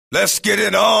Let's get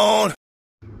it on.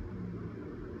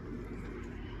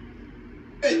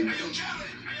 Yo,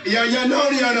 you know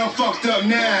y'all done fucked up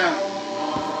now.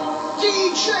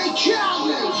 DJ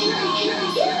Khaled.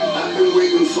 I've been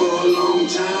waiting for a long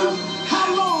time.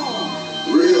 How long?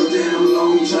 Real damn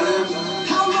long time.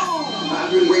 How long? I've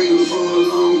been waiting for a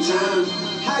long time.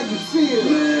 How you feel?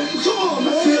 Man, Come on,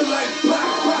 man. I feel like black.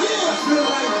 Yeah. I feel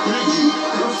like Biggie.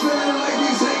 I'm feeling like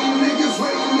these hating niggas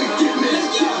waiting to get me.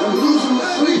 I'm losing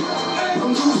my sleep.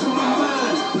 I'm losing my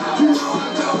mind. You know I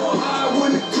go high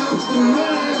when it comes to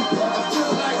mine. I feel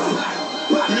like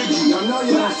black. Biggie. I know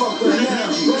you done fucked up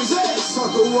now. What's that?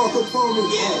 Sucker walk up on me.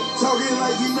 Yeah. Talking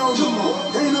like you know me. Come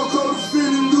on. Ain't no color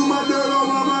feeling, do my dirt all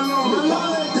by my lonely.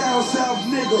 Down south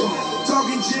nigga.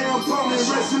 Talking jam pony.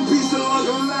 Rest in peace to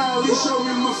Uncle Lyle. He showed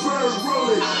me my first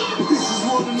rolling. Bitches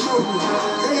wanna know me.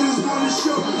 Haters wanna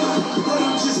show me. But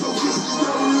I'm just no bitches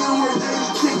doubling worth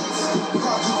 80 tickets.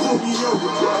 Cops just pulled me over.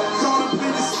 Caught up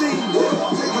in the scene.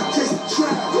 Take my case to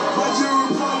trial. My jury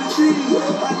apology.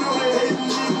 I know they hate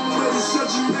me, but it's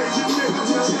such a major nigga.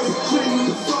 Just clean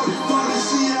the fucking body.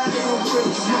 See how they don't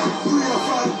whip us. 3 or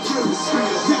 5 killers.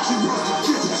 Get you off the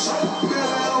bitches. Man,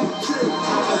 I don't care.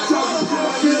 I tell you that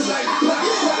I feel like black.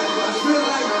 I feel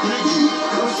like Biggie.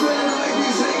 I'm feeling like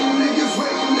these hating niggas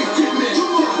waiting to get me.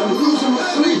 I'm losing my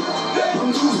sleep. I'm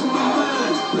losing my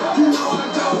mind. You know I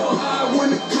go high when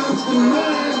it comes to mine. I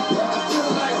feel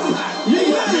like black.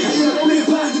 Don't be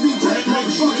advised to be great,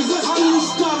 motherfuckers. I'm used to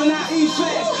starving, I eat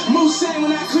fast. Most same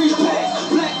when I creep past.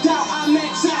 Blacked out, I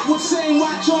max out. With same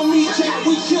watch on me, chat.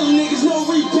 We killing niggas, no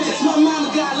repass. My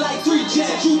mama got like 3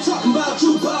 jabs. You talking about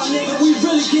you ball, nigga. We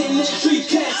really getting that street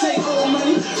cash. Ain't old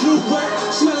money, new work.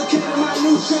 Smell a cat in my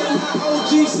new shirt. My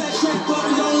OG said track up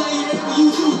and don't lay it when you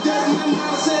do dirt. My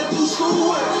mama said do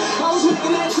schoolwork. I was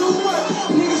making that do work.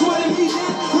 Niggas wanted me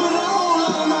dead. Put a whole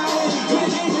lot on my head. Man,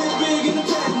 ain't hit big in the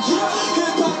passenger.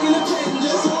 Hip hop in the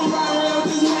passenger. So I'm riding around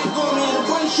with this Mac on me. And a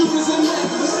bunch of shooters and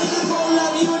Memphis. Roll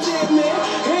up, you a dead man.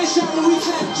 Headshot when we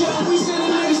capture. We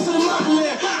sending niggas to the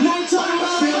motherland. Now you talking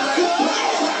about I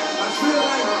feel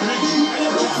like Biggie.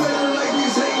 I'm feeling like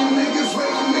these hating niggas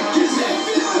waiting to get me.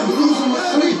 I'm losing my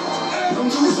sleep. I'm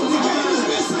losing my mind.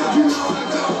 You know I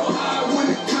go high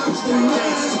when it comes to mine.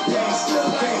 I feel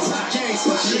like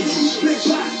Big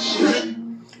Black.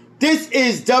 This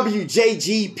is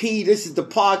WJGP. This is the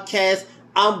podcast.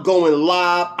 I'm going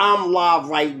live. I'm live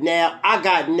right now. I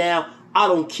got now. I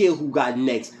don't care who got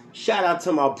next. Shout out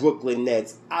to my Brooklyn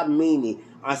Nets. I mean it.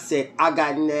 I said I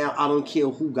got now. I don't care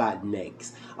who got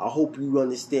next. I hope you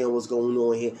understand what's going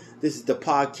on here. This is the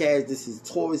podcast. This is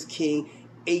Taurus King,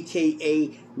 a.k.a.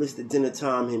 Mr. Dinner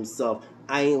Time himself.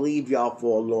 I ain't leave y'all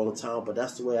for a long time, but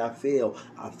that's the way I feel.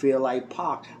 I feel like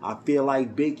Pac. I feel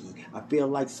like Biggie. I feel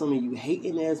like some of you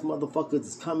hating ass motherfuckers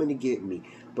is coming to get me.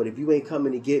 But if you ain't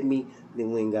coming to get me,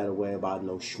 then we ain't got to worry about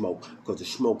no smoke. Because the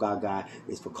smoke I got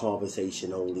is for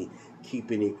conversation only.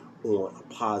 Keeping it on a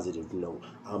positive note.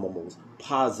 I'm a most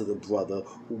positive brother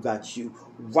who got you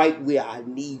right where I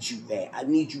need you at. I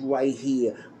need you right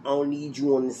here. I don't need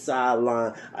you on the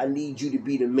sideline. I need you to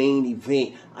be the main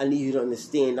event. I need you to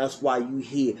understand that's why you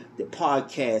here. The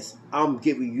podcast, I'm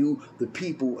giving you, the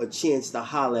people, a chance to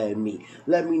holler at me.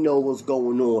 Let me know what's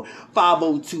going on.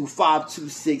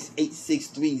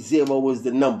 502-526-8630 is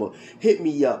the number. Hit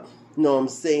me up. You know what I'm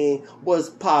saying? What's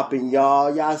poppin',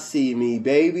 y'all? Y'all see me,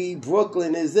 baby.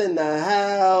 Brooklyn is in the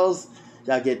house.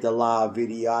 Y'all get the live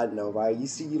video, I know, right? You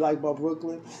see you like my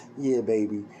Brooklyn? Yeah,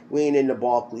 baby. We ain't in the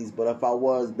Barclays, but if I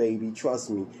was, baby,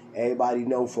 trust me. Everybody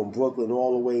know from Brooklyn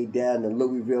all the way down to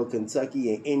Louisville,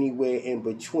 Kentucky, and anywhere in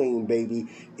between, baby,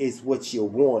 is what you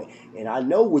want. And I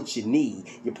know what you need.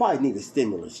 You probably need a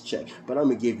stimulus check, but I'm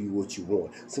going to give you what you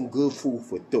want. Some good food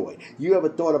for thought. You ever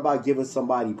thought about giving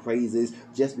somebody praises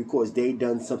just because they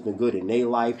done something good in their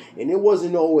life? And it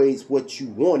wasn't always what you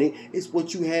wanted. It's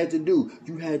what you had to do.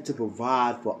 You had to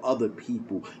provide for other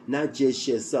people, not just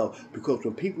yourself. Because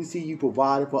when people see you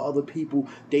providing for other people,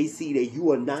 they see that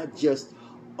you are not just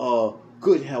a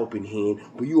good helping hand,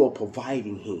 but you are a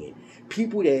providing hand.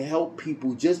 People that help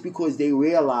people just because they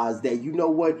realize that, you know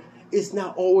what, it's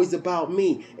not always about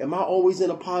me. Am I always in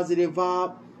a positive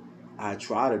vibe? I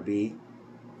try to be.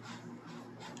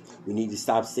 We need to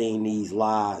stop saying these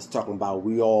lies, talking about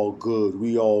we all good,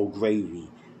 we all gravy.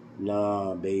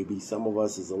 Nah, baby, some of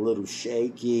us is a little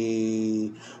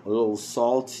shaky, a little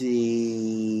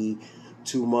salty,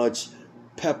 too much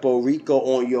paprika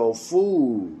on your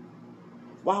food.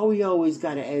 Why we always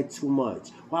got to add too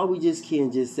much? Why we just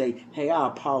can't just say, hey, I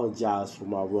apologize for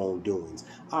my wrongdoings.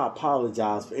 I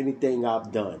apologize for anything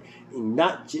I've done. And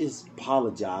not just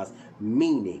apologize,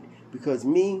 mean it. Because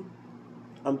me,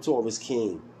 I'm Taurus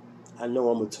King. I know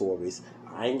I'm a Taurus.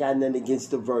 I ain't got nothing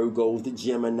against the Virgos, the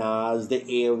Geminis, the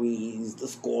Aries, the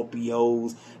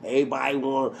Scorpios. Everybody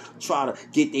want to try to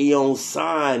get their own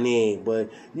sign in. But,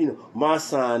 you know, my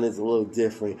sign is a little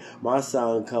different. My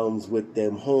sign comes with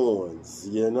them horns,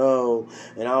 you know.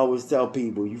 And I always tell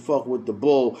people, you fuck with the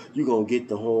bull, you going to get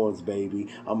the horns, baby.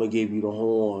 I'm going to give you the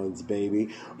horns, baby.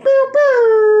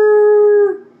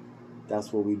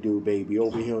 That's what we do, baby.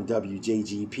 Over here on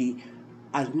WJGP.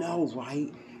 I know,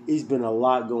 right? It's been a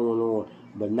lot going on,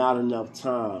 but not enough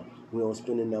time. We don't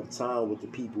spend enough time with the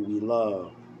people we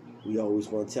love. We always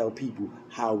want to tell people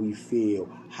how we feel,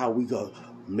 how we gonna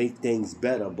make things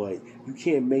better, but you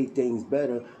can't make things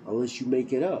better unless you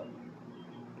make it up.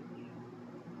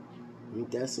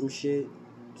 Ain't that some shit?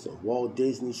 Some Walt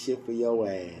Disney shit for your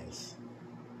ass.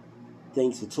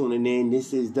 Thanks for tuning in.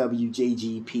 This is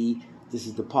WJGP. This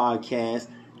is the podcast,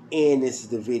 and this is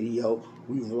the video.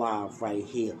 We live right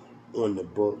here on the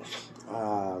book.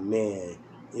 Man,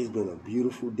 it's been a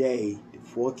beautiful day. The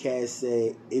forecast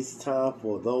said it's time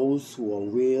for those who are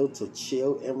real to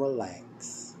chill and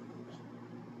relax.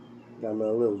 Got me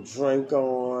a little drink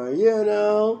on, you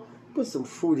know. Put some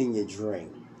fruit in your drink.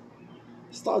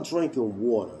 Start drinking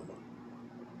water.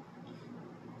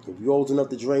 If you're old enough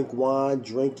to drink wine,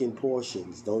 drink in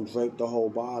portions. Don't drink the whole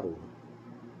bottle.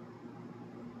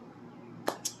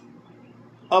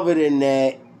 Other than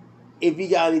that, if you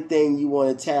got anything you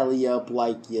want to tally up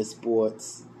like your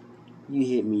sports, you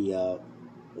hit me up.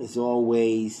 As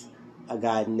always, I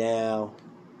got now.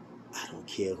 I don't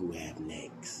care who have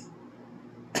next.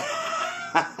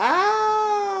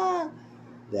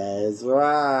 That's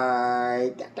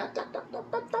right.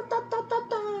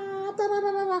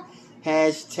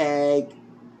 Hashtag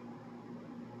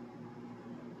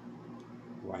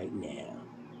right now.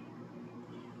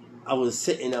 I was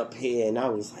sitting up here and I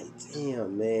was like,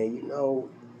 damn, man, you know,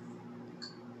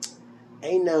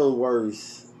 ain't nothing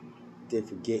worse than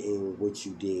forgetting what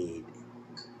you did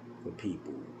for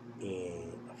people.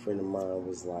 And a friend of mine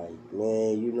was like,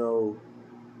 man, you know,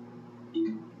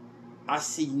 I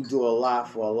see you do a lot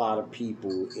for a lot of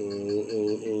people,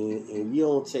 and you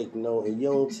don't take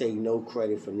no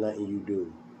credit for nothing you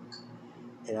do.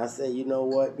 And I said, you know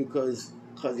what? Because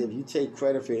if you take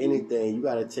credit for anything, you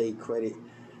got to take credit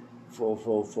for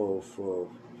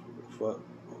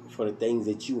the things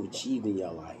that you achieved in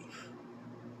your life.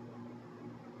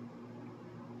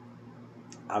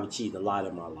 I've achieved a lot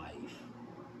in my life.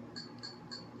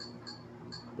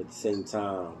 But at the same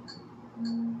time,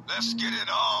 Let's get it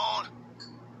on.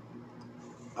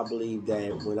 I believe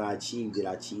that when I achieved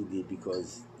it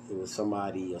because it was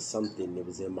somebody or something that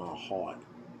was in my heart.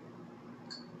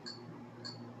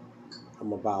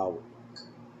 I'm about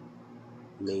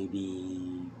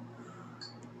maybe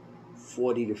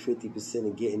 40 to 50%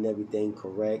 of getting everything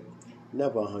correct.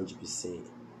 Never 100%.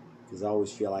 Because I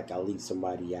always feel like I leave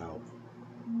somebody out.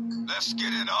 Let's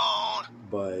get it on.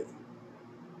 But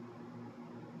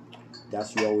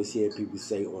that's what you always hear people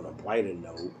say on a brighter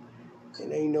note.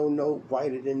 And ain't no note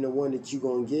brighter than the one that you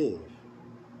gonna give.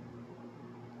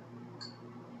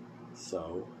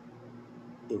 So,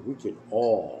 if we can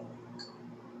all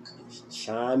just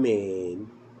chime in.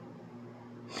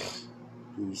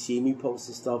 You see me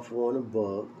posting stuff on the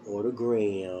book or the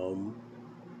gram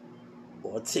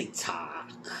or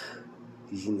TikTok.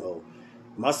 Because, you know,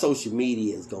 my social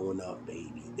media is going up,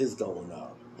 baby. It's going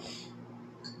up.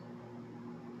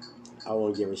 I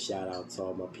want to give a shout out to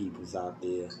all my peoples out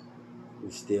there who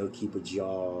still keep a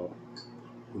job,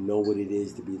 who know what it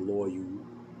is to be loyal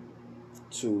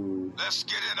to Let's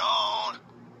get it on.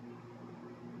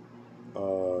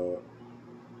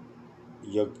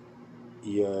 your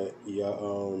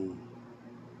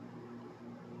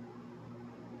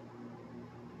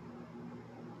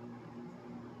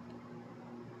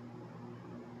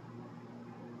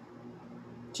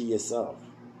to yourself.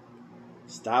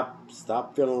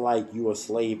 Stop feeling like you're a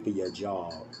slave for your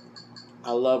job.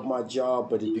 I love my job,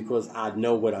 but it's because I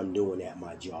know what I'm doing at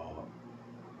my job.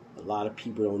 A lot of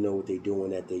people don't know what they're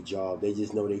doing at their job. They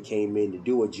just know they came in to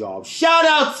do a job. Shout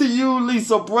out to you,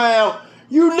 Lisa Brown.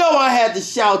 You know I had to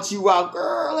shout you out.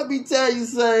 Girl, let me tell you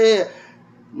something here.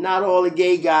 Not all the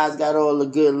gay guys got all the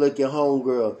good-looking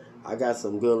homegirl. I got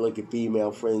some good-looking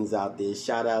female friends out there.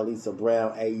 Shout out Lisa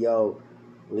Brown. Hey, yo,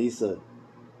 Lisa.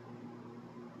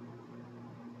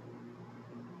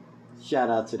 Shout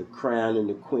out to the crown and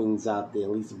the queens out there,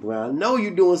 Lisa Brown. I know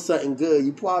you're doing something good.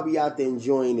 You probably out there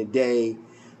enjoying the day,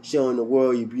 showing the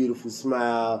world your beautiful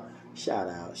smile. Shout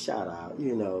out,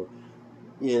 you know,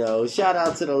 shout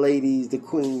out to the ladies, the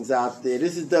queens out there.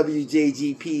 This is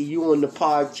WJGP. You on the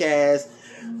podcast.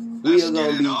 We are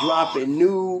going to be dropping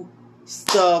new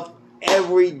stuff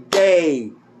every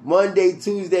day. Monday,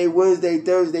 Tuesday, Wednesday,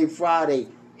 Thursday, Friday.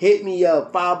 Hit me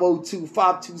up,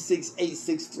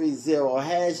 502-526-8630.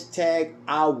 Hashtag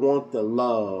I want the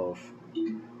love.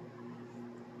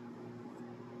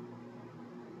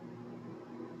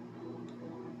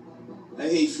 I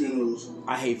hate funerals.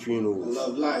 I hate funerals. I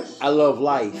love life. I love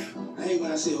life. I hate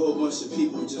when I see a whole bunch of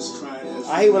people just crying.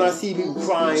 I hate when I see people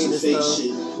crying and fake stuff.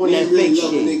 shit. When that fake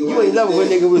shit. You ain't loving when a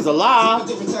nigga was alive.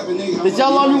 Different type of nigga. Did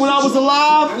y'all love me when I was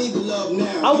alive? I need the love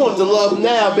now. I want the love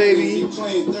now, baby.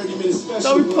 Playing 30-minute specials.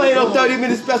 Don't be playing on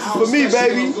 30-minute specials for me,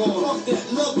 baby. Fuck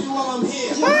that. Love me while I'm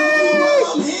here. Hey! Love me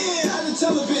while I'm here. I had to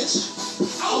tell a bitch,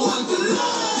 I want the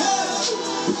love.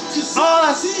 Cause all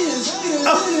I see is haters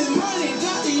and money.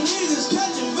 Got these niggas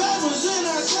catching vibes and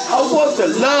I say, I want the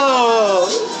love.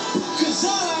 cause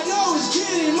all I know is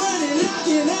getting money.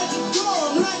 Knocking at the door.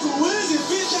 I'm like a wizard,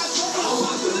 bitch. I say, I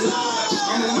want the love.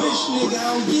 I'm a rich nigga.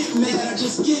 I don't get mad. I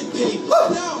just get paper.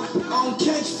 No, I don't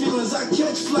catch feelings. I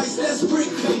catch flights. That's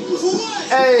brick paper. For what?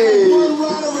 Hey. One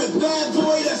rider at bad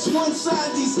boy. That's one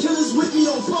side. These killers with me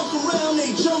don't fuck around.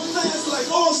 They jump fast like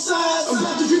all sides. I'm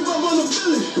about to creep up on the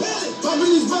Billy.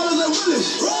 Popping these bottles like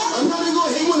Willis. I know they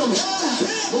gon' hate when I'm high,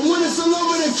 but when it's a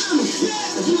love, they feel me.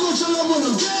 If you gon' chill up when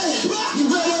I'm dead, you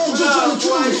better all just try to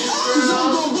kill me. Cause I'm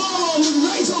gon' ball on niggas.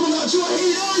 I ain't talking about you. I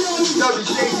hate all y'all niggas.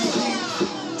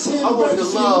 I want the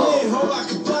love. I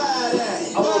could buy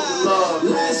that. I want the love.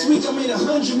 Last week I made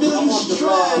 100 million. You should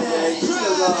try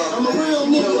that. I'm a real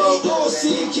nigga. They all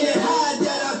see it. Can't hide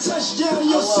that. I touched down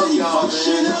your city. Fuck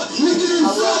shit up. Nigga I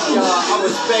love y'all. I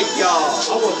respect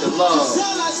y'all. I want the love.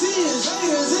 All I see is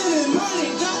haters and money.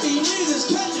 Got these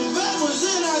niggas catching vibes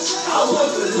and I say, I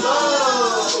want the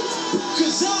love.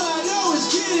 cause all I know is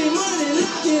getting money.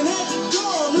 Knocking at the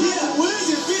door. I'm like a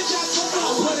wizard, bitch. I say, I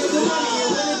wanted the money and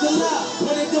wanted the love.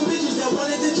 Wanted the bitches that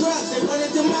wanted the drugs. They wanted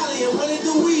the molly and wanted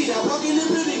the weed. I walk in the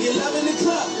building, get love in the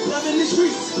club, love in the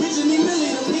streets. Bitches me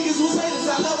million, them niggas was haters.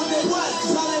 I love what they was.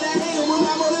 Cause all of that hating with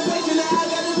my motivation. Now I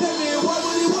got the paper and what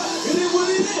it was. And it what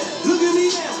it is. Look at me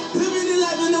now. Living the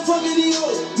life in the fucking D.O.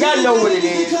 Y'all know what it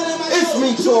is. It's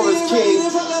me, Taurus King.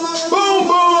 Boom,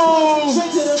 boom.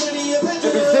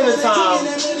 If it's dinner time,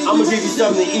 I'ma give you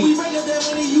something to eat. I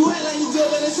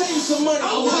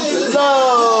want the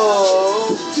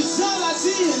love. Cause all I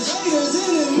see is haters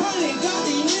and money. Got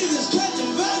these niggas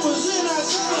catching vibes and I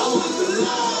say, I want the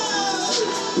love.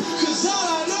 Cause all I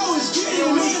know is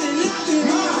getting money. Knocking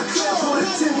at the door.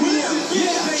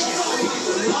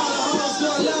 All the hoes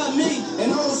gonna love me,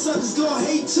 and all the suckers gonna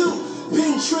hate too.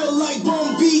 Been trill like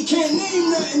Bone B, can't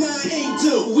name nothing I ain't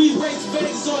do. We race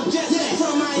Vegas on jets,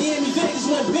 from Miami, Vegas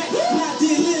went back. Now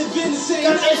did live in the same.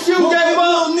 Got that shoe game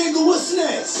up. Nigga, what's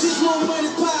next? This more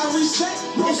money, power, respect.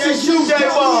 Get that shoe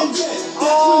game up.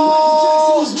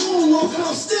 Oh, was moonwalking,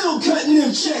 I'm still cutting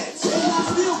them checks. And I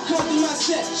still cutting my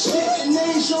set. Shit, and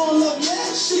they ain't showing love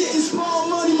yet. Shit is small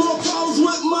money, more problems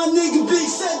with my nigga Big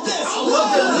Set. That's I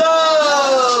want the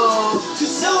love.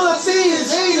 Cause all I see is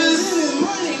haters.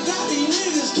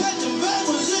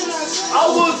 I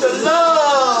want the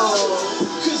love.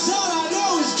 Cause all I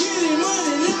know is getting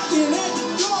money, knocking at the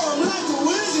door. I'm like a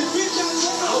wizard, bitch.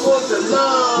 I want the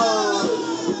love.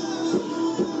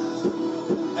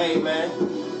 Hey, man.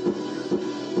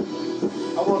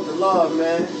 I want the love,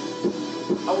 man.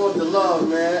 I want the love,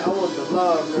 man. I want the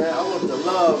love, man. I want the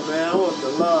love, man. I want the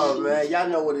love, man. Y'all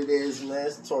know what it is, man.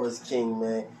 It's Taurus King,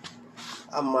 man.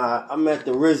 I'm at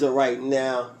the RZA right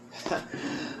now.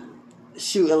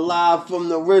 Shooting live from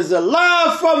the RZA.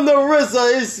 Live from the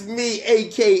RZA. It's me,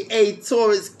 a.k.a.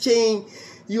 Taurus King.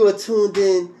 You are tuned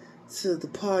in to the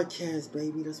podcast,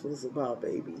 baby. That's what it's about,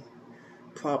 baby.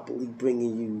 Properly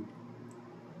bringing you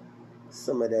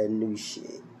some of that new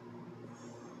shit.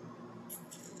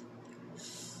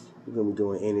 We're going to be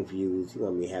doing interviews. We're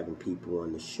going to be having people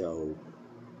on the show.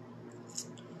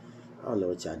 I don't know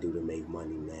what y'all do to make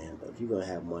money, man. But if you're going to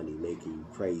have money making you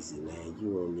crazy, man,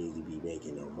 you don't need to be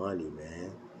making no money,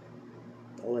 man.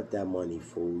 Don't let that money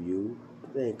fool you.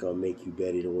 It ain't going to make you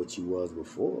better than what you was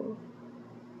before.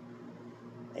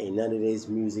 Ain't none of this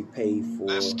music paid for.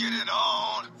 Let's get it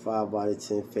on. 5 out of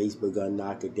 10, Facebook gonna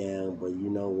knock it down. But you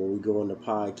know, when we go on the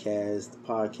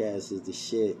podcast is the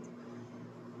shit.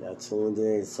 Y'all tuned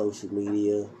in, social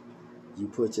media. You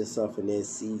put yourself in their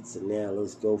seats, and now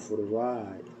let's go for the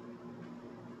ride.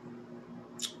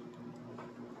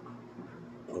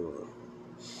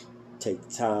 Take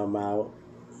the time out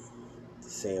to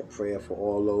say a prayer for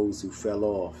all those who fell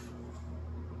off.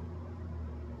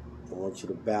 I want you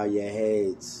to bow your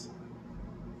heads.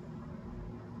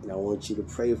 And I want you to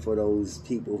pray for those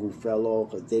people who fell off,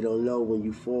 because they don't know when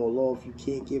you fall off, you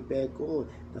can't get back on.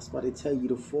 That's why they tell you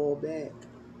to fall back.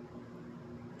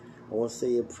 I want to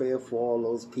say a prayer for all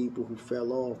those people who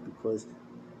fell off because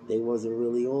they wasn't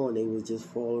really on. They was just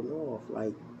falling off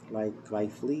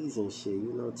like fleas and shit.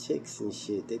 You know, chicks and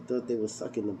shit. They thought they were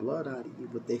sucking the blood out of you,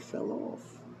 but they fell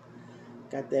off.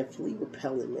 Got that flea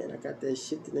repellent, man. I got that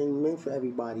shit that ain't meant for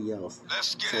everybody else.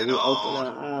 Let's get So it we on.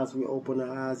 open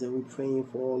our eyes, and we praying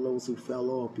for all those who fell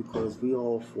off because we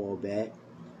all fall back.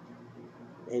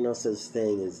 Ain't no such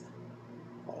thing as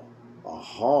a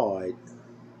hard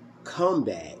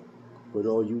comeback when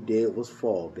all you did was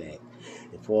fall back.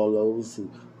 And for all those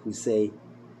who say,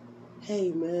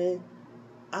 hey man,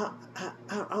 I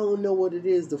don't know what it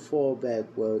is to fall back.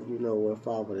 Well, you know what,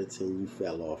 5 out of 10 you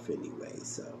fell off anyway.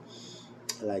 So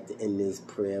I like to end this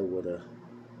prayer with a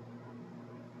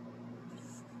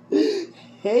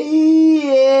hey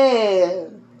yeah.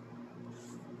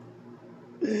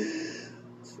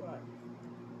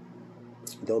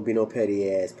 Don't be no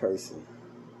petty ass person.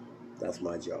 That's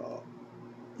my job.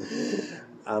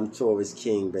 I'm Taurus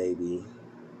King, baby.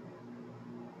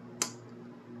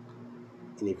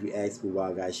 And if you ask me why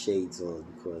I got shades on,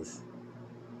 because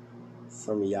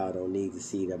some of y'all don't need to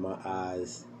see that my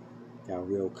eyes got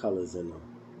real colors in them.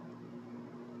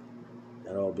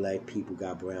 Not all black people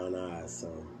got brown eyes,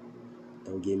 so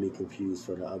don't get me confused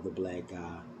for the other black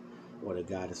guy, or the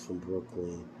guy that's from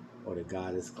Brooklyn, or the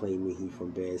guy that's claiming he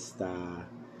from Bed-Stuy.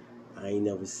 I ain't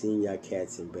never seen y'all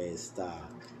cats in Bed-Stuy.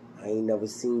 I ain't never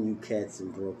seen you cats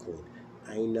in Brooklyn.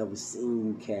 I ain't never seen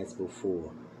you cats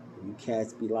before. You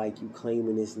cats be like you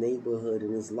claiming this neighborhood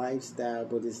and this lifestyle,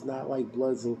 but it's not like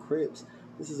Bloods and Crips.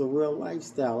 This is a real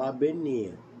lifestyle. I've been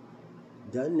there.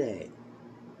 Done that.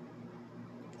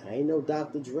 I ain't no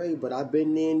Dr. Dre, but I've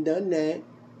been there and done that.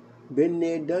 Been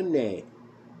there, done that.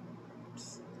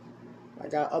 I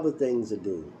got other things to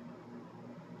do.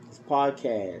 This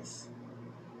podcast.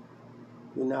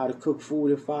 You know how to cook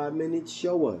food in 5 minutes?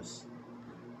 Show us.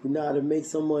 You know how to make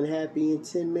someone happy in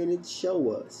 10 minutes? Show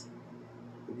us.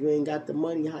 If you ain't got the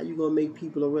money, how you gonna make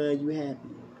people around you happy?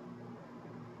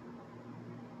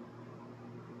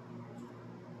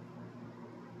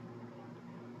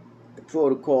 The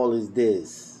protocol is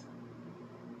this.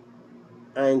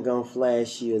 I ain't gonna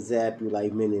flash you or zap you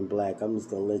like Men in Black. I'm just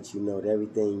gonna let you know that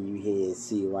everything you hear and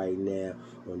see right now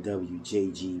on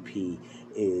WJGP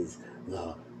is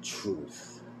the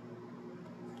truth.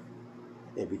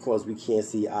 And because we can't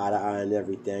see eye to eye and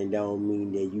everything, don't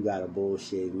mean that you gotta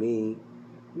bullshit me.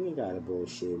 You ain't gotta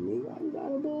bullshit me. Why you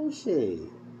gotta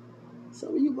bullshit?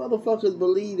 Some of you motherfuckers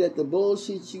believe that the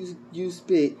bullshit you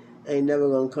spit ain't never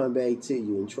gonna come back to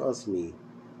you. And trust me,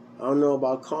 I don't know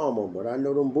about karma, but I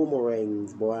know them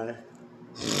boomerangs, boy.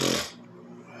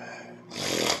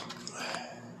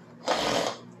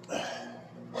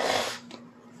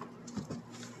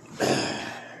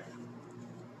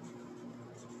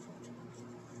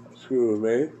 Excuse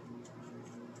me.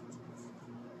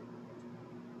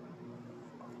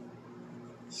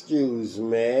 Excuse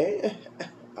me.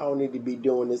 I don't need to be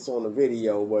doing this on the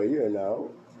video, but you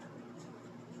know,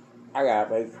 I gotta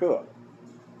make sure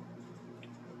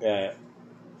that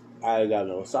I ain't got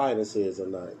no sinuses or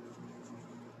nothing.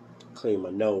 Clean my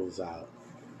nose out.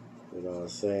 You know what I'm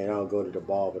saying? I don't go to the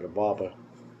barber. The barber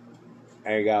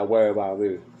ain't gotta worry about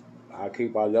me. I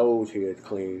keep my nose here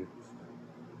clean.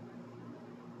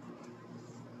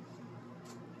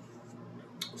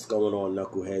 What's going on,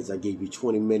 knuckleheads? I gave you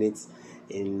 20 minutes,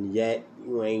 and yet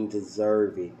you ain't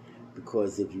deserve it.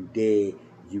 Because if you did,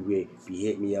 you would be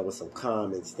hitting me up with some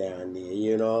comments down there.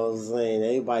 You know what I'm saying?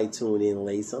 Everybody tune in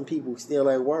late. Some people still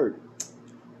at work.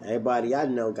 Everybody I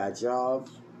know got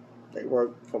jobs. They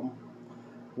work from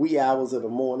wee hours of the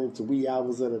morning to wee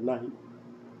hours of the night.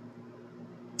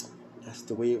 That's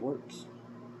the way it works.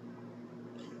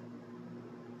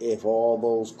 If all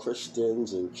those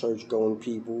Christians and church-going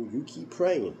people, you keep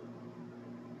praying.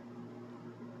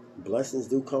 Blessings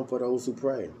do come for those who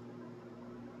pray.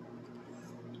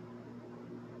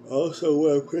 Also,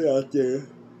 what I put out there,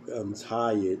 I'm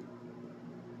tired.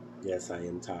 Yes, I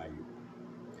am tired.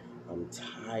 I'm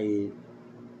tired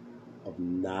of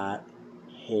not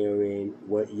hearing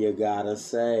what you gotta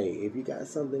say. If you got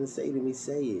something to say to me,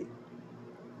 say it.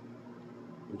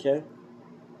 Okay?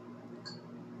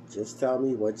 Just tell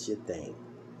me what you think.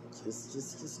 Just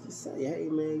say, hey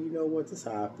man, you know what? This is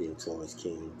how I feel, Taurus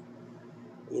King.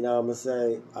 You know what I'm gonna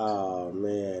say? Oh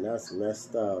man, that's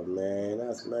messed up, man.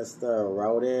 That's messed up,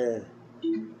 Rowdy.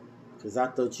 Cause I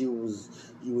thought you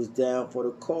was down for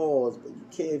the cause, but you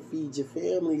can't feed your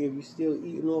family if you still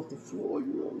eating off the floor. You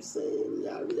know what I'm saying?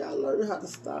 You gotta learn how to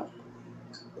stop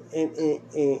and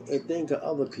think of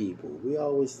other people. We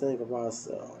always think of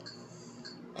ourselves.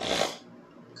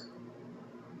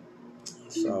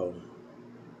 So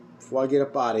before I get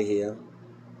up out of here,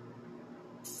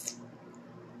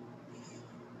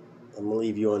 I'm going to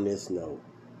leave you on this note.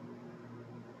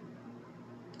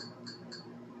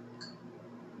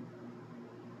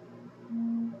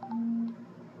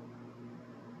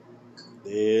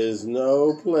 There's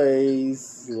no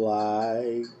place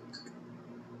like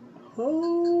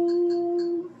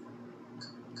home.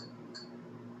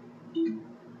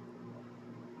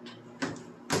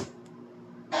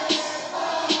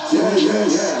 Yeah, yeah,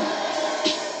 yeah.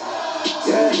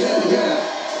 Yeah, yeah, yeah.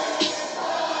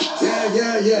 Yeah,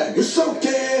 yeah, yeah. It's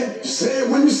okay. Just say it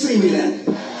when you see me then.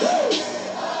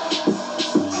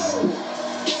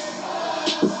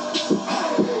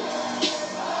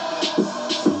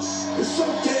 It's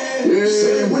okay. Yeah.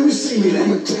 Say it when you see me then.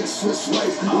 I'ma take Swiss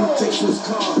wife. I'ma take Swiss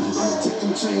car. I'ma take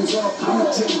them chains off.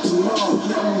 I'ma take it tomorrow.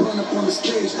 Now I'ma run up on the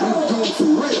stage. I'ma do it for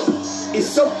real.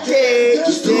 It's okay.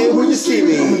 Just say it when you see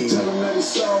me. I'ma tell him that he's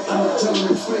soft. I'ma tell him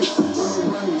it's fake.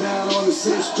 I'ma run down on the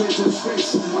stage straight to his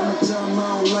face. I'ma tell him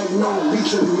I don't like no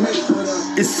beats that he make. But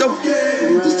it's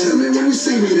okay. Just tell me when you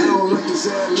see me then. I don't like his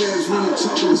ad libs when he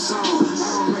talking the song. I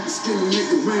don't like the skinny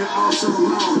nigga been all so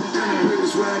long. And I heard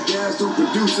his whack ass don't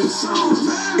produce his songs.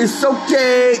 It's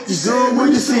okay. Just do it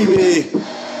when you see me.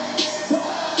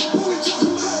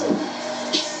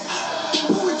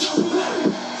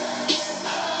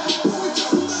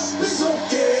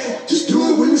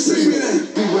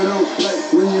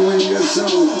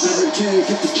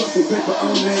 Get the fucking paper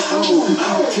on their own.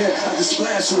 I don't care, I just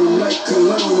splash on them like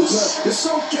cologne. It's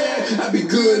okay, I be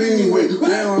good anyway. They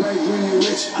don't like when you're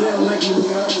rich, they don't like when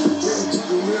you're old. They're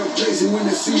talking real crazy when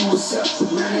they see what's up.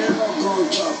 Man, they're all gonna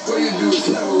talk. All you do is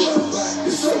level up.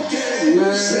 It's okay,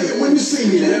 man. Say it when you see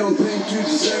me. They don't think you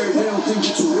deserve, they don't think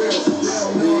that you're real. They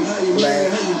don't know how you made,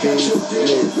 how you got your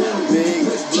deal. Big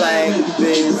black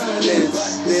business,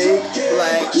 big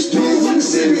black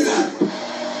business.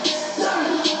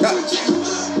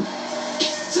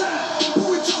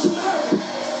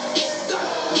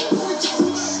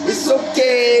 It's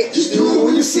okay, just do it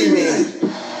when you see me.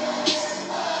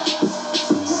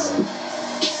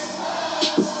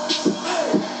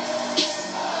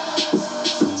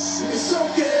 It's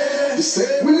okay, just say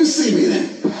it when you see me then.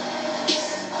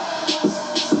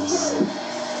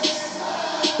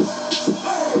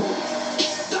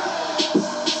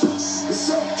 It's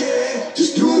okay,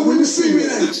 just do it when you see me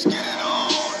then.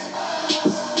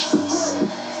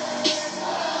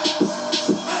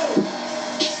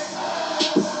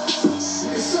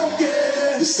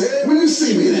 Say it when you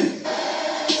see me then.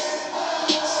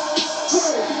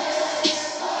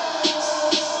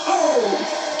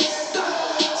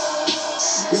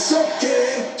 It's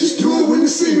okay, just do it when you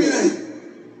see me then.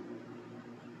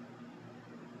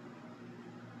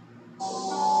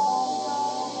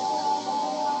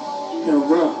 Yo,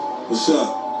 bro. What's up?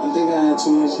 I think I had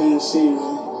too much Hennessy, man.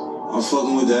 I'm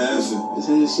fucking with the effort. This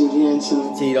Hennessy getting to me.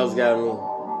 Tito's got me.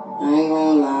 I ain't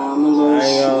gonna lie, I'm a little shit.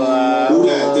 Who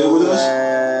that? There with us?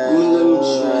 I'm a little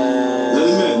shit.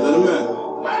 Let him in.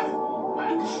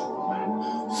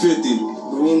 50.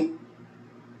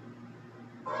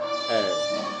 Hey.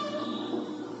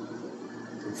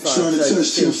 Trying to touch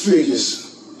 10 figures.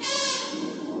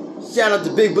 Shout out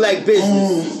to Big Black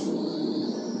Business.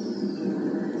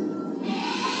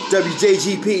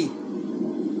 WJGP.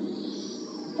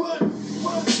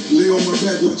 Lay on my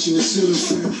back watching the ceiling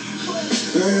fan.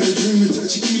 I had a dream to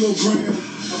touch a kilogram.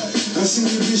 I seen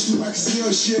your bitch through my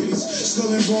Gazelle shades.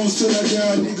 Skull and bones till I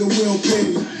die, nigga well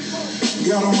paid.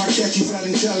 Got on my khakis out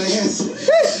in Tallahassee.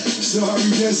 So I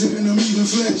be dancing in them even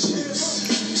flesh.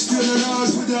 Still at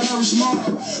odds with the Irish mob.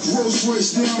 Rolls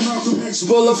Royce down Malcolm X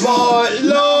Boulevard.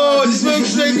 Lord, these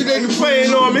niggas thinking they can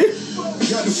playing on me.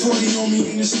 Got the 40 on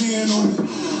me and the stand on me.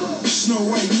 Snow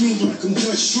White mink like I'm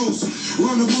Dutch Strokes.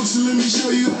 Run the books and let me show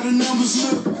you how the numbers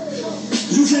look.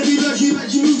 You can't be lucky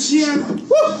like you Luciano.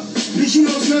 Bitch, you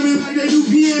know slamming like they do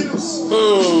pianos.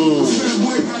 Fat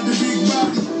boy got the big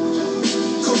body.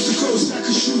 Coast to coast, I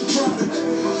can shoot product.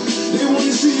 They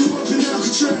wanna see you up in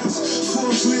Alcatraz.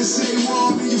 Forbes list say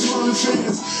wrong and you falling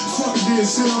fans. Fuck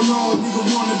this, hell no, nigga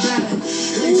wanna bang.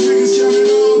 8 figures counting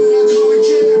all that I call it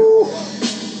care.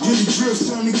 Get a drift,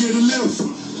 time to get a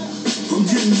lift. I'm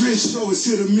getting rich, so it's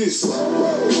hit or miss.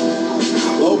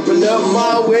 Open up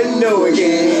my window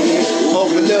again.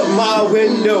 Open up my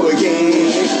window again.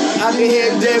 I can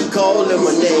hear death calling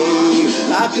my name.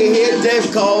 I can hear death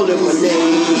calling my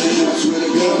name.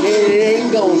 And it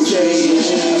ain't gonna change.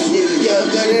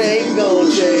 It ain't gonna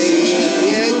change.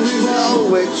 It's wrong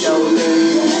with your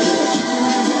name.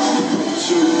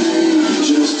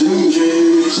 Just in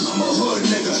case. I'm a hood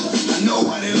nigga. I know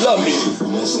why they Love me.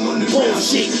 I'm on some underground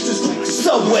Bullshit. shit. Just like the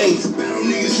Subway. battle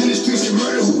niggas in the streets and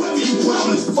murder whoever you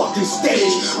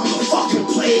I'm a fucking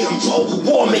plague of global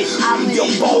warming. I'm the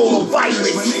Ebola virus.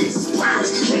 My niggas is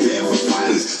pirates, prepare for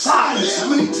violence. Silence. How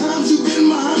many times you been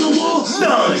behind the wall?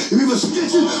 None. If you was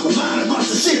snitching, I'm lying about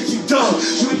the shit you done.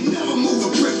 You ain't never moved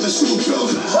a brick to shoot a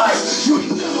building. What? You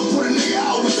ain't never put a nigga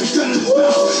out with a gun in his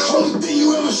mouth. Only thing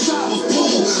you ever shot was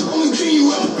bull. Only thing you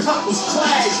ever caught was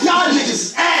class. Y'all niggas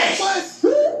is ass.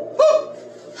 What?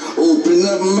 Open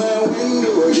up my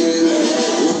window again.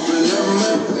 Open up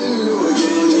my window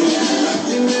again. I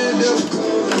can hear them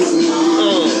calling.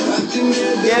 I can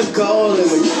hear them calling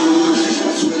me.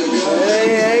 They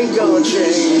ain't gonna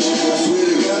change.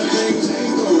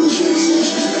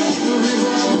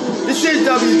 This is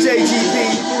WJGP.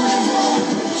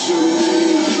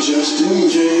 Justin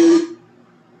J.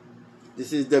 This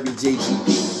is WJGP.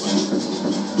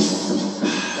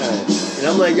 And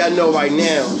I'm letting y'all know right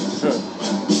now,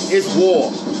 it's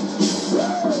war.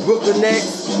 Brooklyn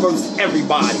Nets versus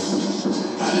everybody.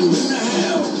 I done been to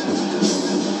hell.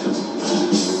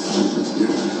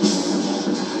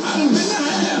 I done been to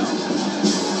hell.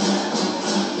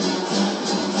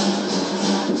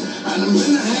 I done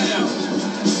been to hell.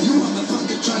 You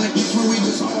motherfucker trying to catch me, we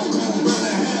just all gon' burn to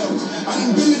hell. I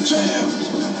done been to jail.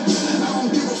 I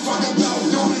don't give a fuck about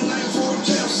doing life for a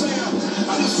jail cell.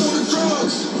 I done sold the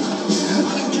drugs.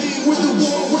 I done came with the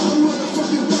war, with the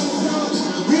motherfucking double drugs.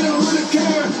 We don't really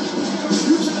care.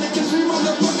 You trying to catch me,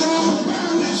 motherfucker, I'ma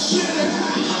burn this shit.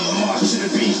 I'ma march to the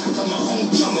beat, I'm my own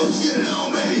drummer. Get it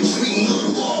on, baby. We can go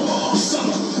to war all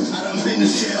summer. I done been to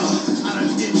jail. I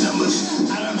done did numbers.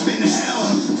 I done been to hell.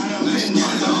 I done been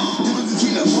down. Difference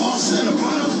between a boss and a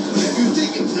runner. Whenever you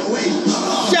think it, no way.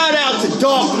 Shout out to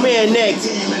Dark Man X,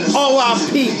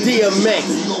 R.I.P. DMX,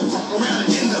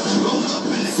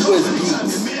 Swiss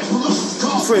Beats,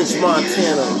 French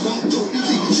Montana.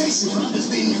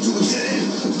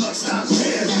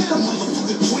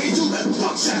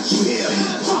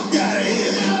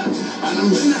 I done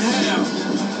been to hell.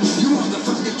 You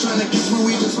motherfucker trying to catch me,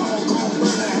 we just all gon'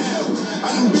 burn to hell. I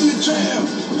done been to jail.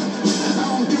 I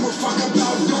don't give a fuck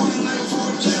about doing life for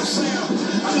a jail cell.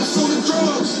 I done sold the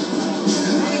drugs.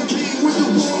 I done came with the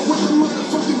war, with the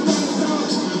motherfucking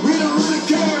thugs. We don't really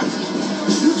care.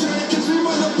 You try to catch me,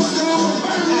 motherfucker, I'ma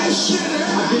burn that shit.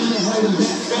 I've been to hell and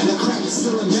back, the crack is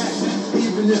still in back.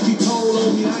 Even if he told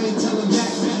on me, I ain't telling back.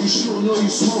 You sure know you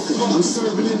smoking. I'm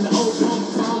serving in the open.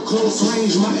 Found close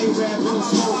range, my A-Rap don't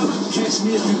smoke. Catch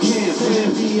me if you can,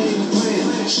 plan B ain't a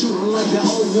plan. Shooting like the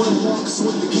 01 Marks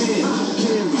with the can.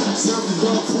 Candy, serving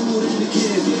dog food in the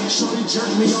candy. Shorty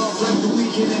jerked me off like the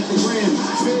weekend at the Grammy.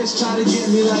 Feds try to get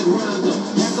me like Rondo.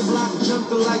 At the block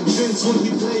jumping like Vince when we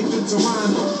played for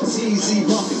Toronto. CZ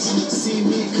buckets, see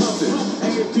me cuffing.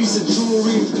 Every piece of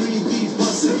jewelry, 3B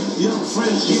busting. Young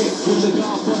French, yeah, with the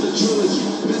Godfather trilogy.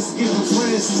 Best gift of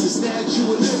Francis, a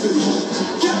statue of liberty.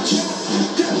 Catch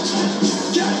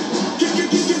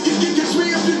me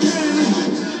if you can.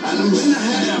 I done been to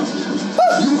hell.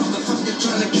 You motherfucker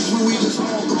trying to catch me, we just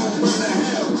all gon' burn to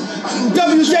hell.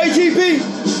 WJGP. I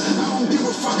don't give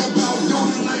a fuck about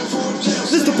doing life for a jail.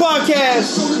 This the podcast.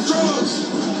 Sold the drugs.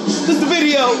 This the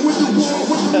video. With the war,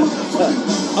 with the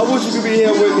motherfucking I wish you could be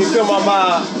here with me. Feel my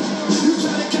mind. You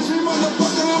try to catch me,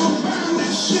 motherfucker, I'ma burn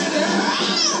this shit.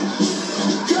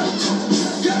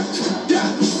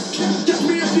 Catch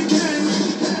me if you can.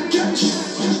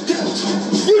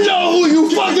 You know who you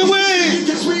fucking with.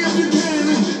 Catch me if you can.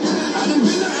 I done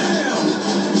been to hell.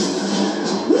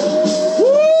 Woo!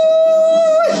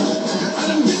 I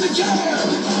done been to jail.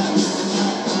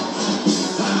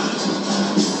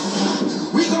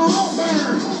 We gon' all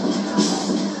burn.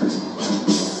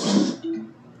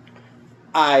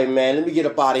 Alright, man, let me get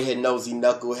up out of here, nosy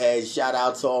knuckleheads. Shout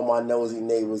out to all my nosy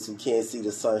neighbors who can't see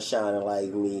the sun shining like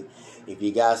me. If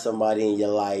you got somebody in your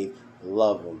life,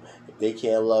 love them. If they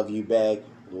can't love you back,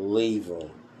 leave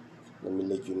them. Let me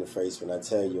look you in the face when I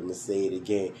tell you. I'm going to say it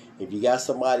again. If you got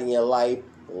somebody in your life,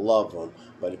 love them.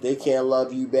 But if they can't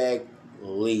love you back,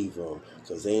 leave them.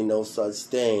 Because ain't no such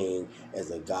thing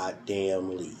as a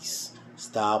goddamn lease.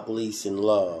 Stop leasing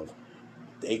love.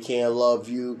 If they can't love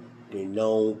you, then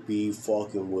don't be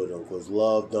fucking with them. Because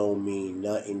love don't mean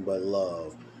nothing but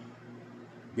love.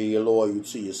 Be loyal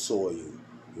to your soil.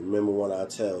 Remember what I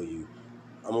tell you.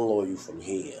 I'm loyal from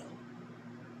here.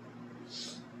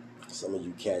 Some of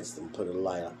you cats done put a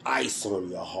lot of ice on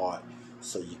your heart.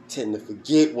 So you tend to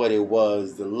forget what it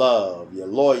was. The love, your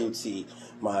loyalty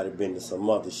might have been to some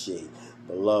other shit.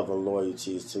 But love and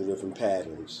loyalty is two different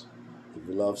patterns. If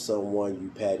you love someone, you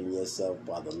pattern yourself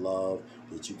by the love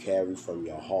that you carry from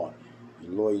your heart.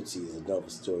 Your loyalty is another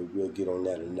story. We'll get on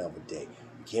that another day.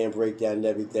 You can't break down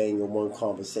everything in one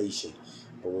conversation.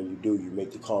 But when you do, you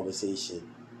make the conversation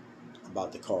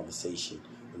about the conversation.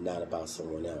 And and not about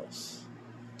someone else.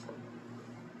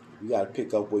 You got to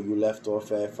pick up where you left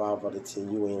off at. 5 out of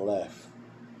 10, you ain't left.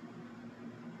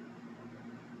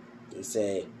 They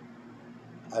say,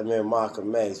 I remember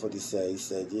Malcolm X, what he said. He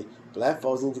said, yeah, black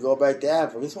folks need to go back to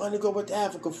Africa. It's why I need to go back to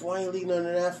Africa before I ain't leaving nothing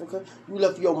in Africa. You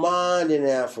left your mind in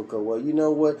Africa. Well, you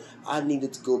know what? I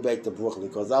needed to go back to Brooklyn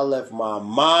because I left my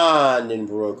mind in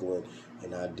Brooklyn.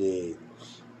 And I did.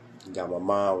 Got my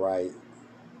mind right.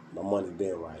 My money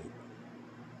been right.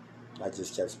 I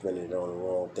just kept spending it on the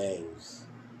wrong things.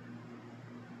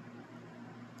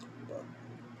 But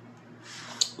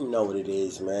you know what it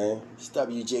is, man. It's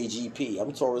WJGP.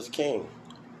 I'm Taurus King.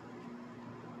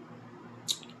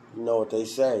 You know what they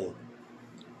say.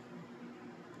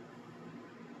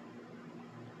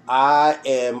 I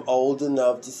am old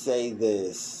enough to say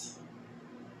this.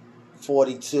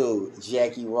 42,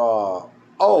 Jackie Raw.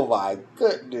 Oh my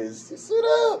goodness. You see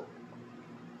that?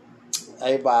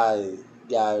 Everybody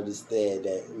gotta understand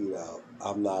that, you know,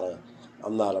 I'm not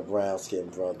a brown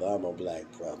skinned brother, I'm a black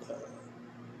brother.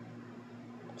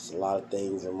 There's a lot of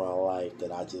things in my life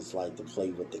that I just like to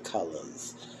play with the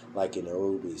colors. Like in a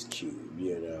Rubik's Cube,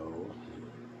 you know.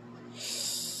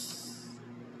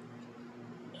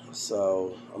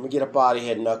 So, I'm going to get up out of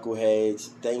here,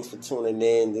 knuckleheads. Thanks for tuning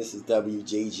in. This is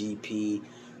WJGP.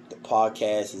 The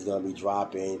podcast is going to be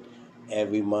dropping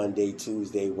every Monday,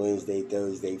 Tuesday, Wednesday,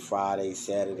 Thursday, Friday,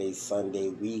 Saturday, Sunday.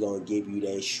 We going to give you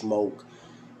that smoke.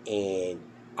 And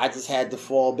I just had to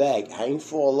fall back. I ain't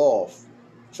fall off.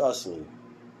 Trust me.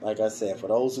 Like I said, for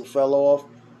those who fell off,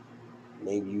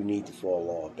 maybe you need to fall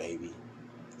off, baby.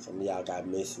 Some of y'all got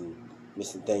missing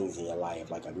things in your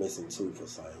life, like a missing tooth or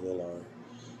something, you know.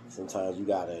 Sometimes you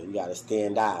gotta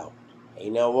stand out.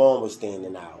 Ain't no wrong with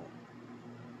standing out.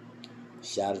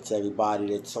 Shout out to everybody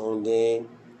that tuned in.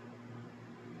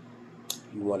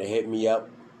 You wanna hit me up?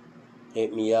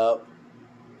 Hit me up.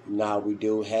 You know how we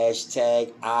do.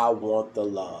 Hashtag I want the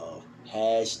love.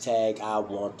 Hashtag I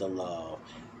want the love.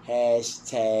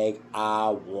 Hashtag I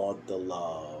want the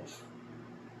love.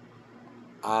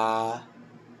 IWTL.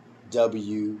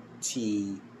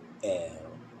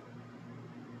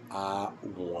 I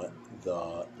want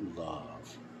the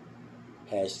love.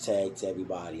 Hashtag to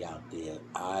everybody out there.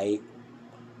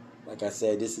 Like I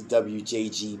said, this is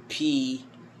WJGP.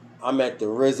 I'm at the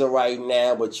RZA right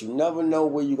now, but you never know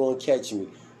where you're going to catch me.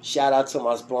 Shout out to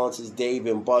my sponsors, Dave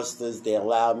and Buster's. They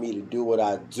allow me to do what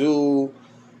I do.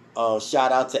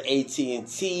 Shout out to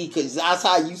AT&T, because that's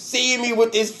how you see me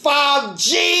with this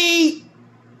 5G.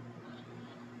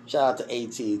 Shout out to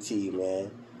AT&T, man.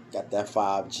 Got that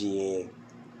 5G in.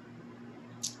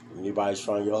 Anybody's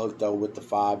trying to get hooked up with the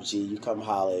 5G, you come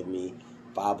holler at me.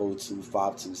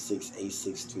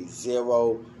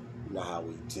 502-526-8630. You know how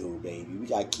we do, baby. We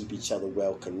got to keep each other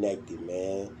well connected,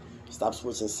 man. Stop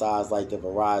switching sides like the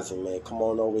Verizon, man. Come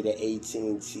on over to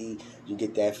AT&T. You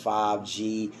get that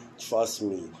 5G. Trust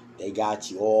me, they got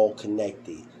you all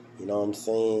connected. You know what I'm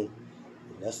saying?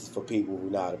 And that's just for people who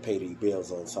know how to pay their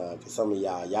bills on time. Because some of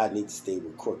y'all need to stay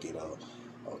with Crooked or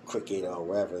Cricket or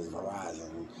wherever is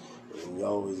Verizon. And you're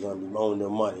always going to be owing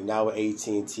them money. Now with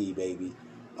AT&T, baby,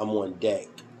 I'm on deck.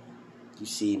 You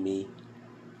see me.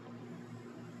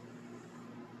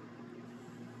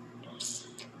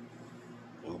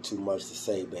 Ain't too much to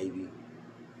say, baby.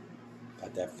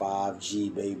 Got that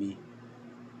 5G, baby.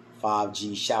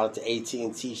 5G. Shout out to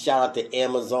AT&T. Shout out to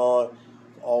Amazon.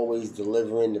 Always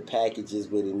delivering the packages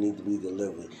where they need to be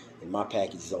delivered. And my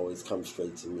packages always come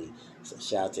straight to me. So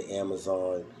shout out to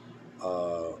Amazon.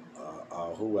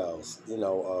 Who else? You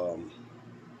know,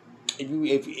 if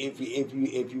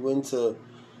you into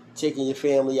taking your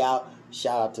family out,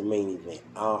 shout out to Main Event.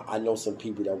 I know some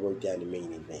people that work down the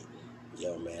Main Event.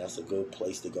 Yo, man, that's a good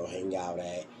place to go hang out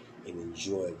at and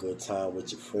enjoy a good time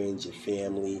with your friends, your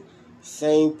family.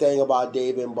 Same thing about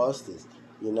Dave and Buster's.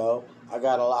 You know, I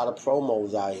got a lot of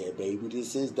promos out here, baby.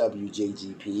 This is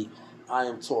WJGP. I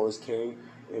am Taurus King.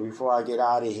 And before I get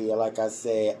out of here, like I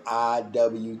said,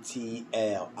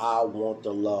 IWTL. I want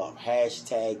the love.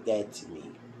 Hashtag that to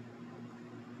me.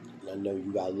 And I know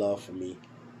you got love for me.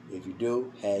 If you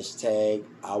do, hashtag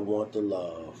I want the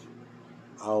love.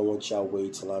 I don't want y'all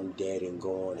wait till I'm dead and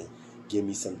gone and give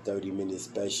me some 30-minute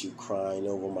special crying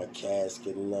over my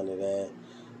casket and none of that.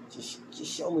 Just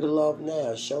show me the love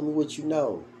now. Show me what you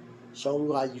know. Show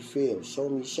me how you feel. Show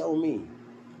me.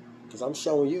 Because I'm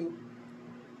showing you.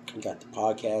 I got the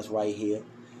podcast right here.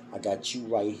 I got you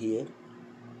right here.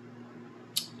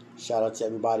 Shout out to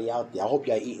everybody out there. I hope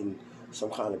y'all eating some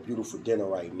kind of beautiful dinner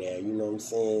right now. You know what I'm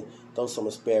saying? Throw some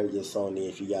asparagus on there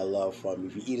if you got love for me.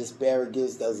 If you eat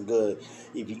asparagus, that's good.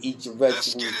 If you eat your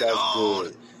vegetables, that's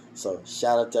good. So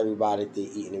shout out to everybody that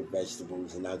eating their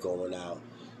vegetables and not going out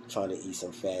trying to eat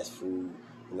some fast food.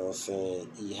 You know what I'm saying?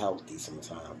 Eat healthy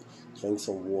sometimes. Drink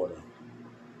some water.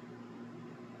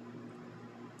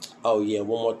 Oh yeah,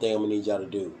 one more thing I'm gonna need y'all to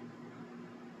do.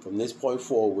 From this point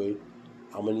forward,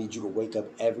 I'm gonna need you to wake up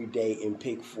every day and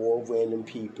pick 4 random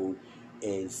people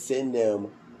and send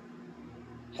them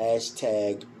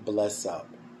 #blessup.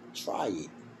 Try it.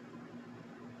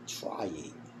 Try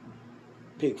it.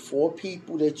 Pick 4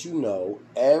 people that you know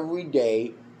every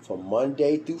day from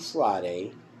Monday through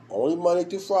Friday. Only Monday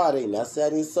through Friday, not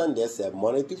Saturday and Sunday. I said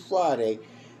Monday through Friday,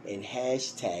 and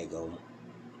 #them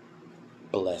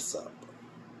bless up.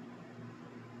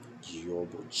 You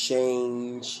will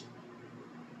change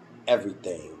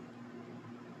everything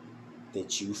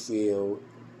that you feel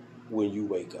when you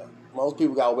wake up. Most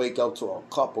people gotta wake up to a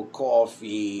cup of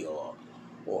coffee or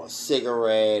a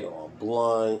cigarette or a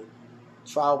blunt.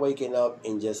 Try waking up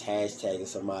and just hashtagging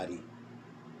somebody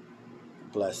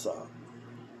bless up.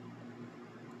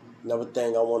 Another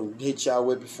thing I want to hit y'all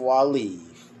with before I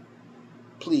leave.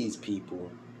 Please,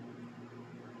 people,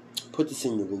 put this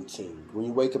in your routine. When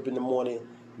you wake up in the morning,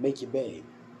 make your bed.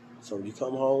 So when you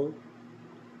come home,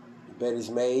 your bed is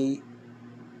made.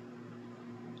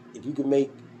 If you can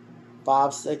make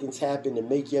 5 seconds happen to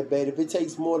make your bed, if it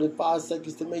takes more than 5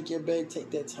 seconds to make your bed, take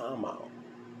that time out.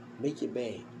 Make your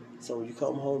bed. So when you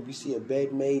come home, you see a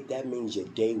bed made, that means your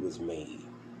day was made.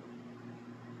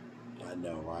 I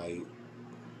know, right?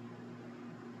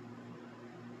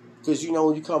 Because you know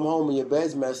when you come home and your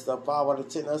bed's messed up, 5 out of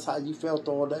 10, that's how you felt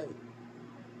all day.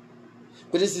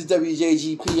 But this is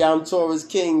WJGP. I'm Taurus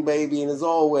King, baby. And as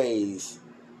always,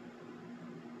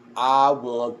 I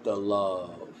want the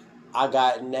love. I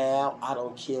got it now. I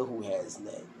don't care who has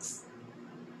next.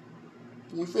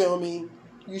 You feel me?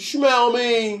 You smell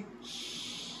me?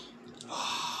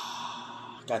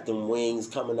 Got them wings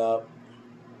coming up.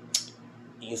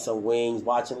 Eating some wings,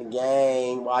 watching the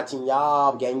game, watching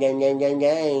y'all. Gang.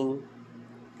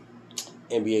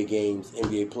 NBA games,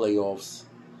 NBA playoffs.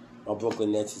 My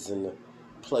Brooklyn Nets is in the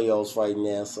playoffs right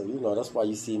now, so you know that's why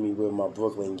you see me with my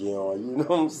Brooklyn gear on. You know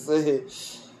what I'm saying?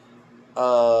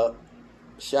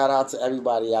 Shout out to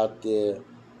everybody out there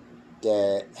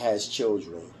that has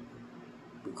children,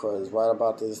 because right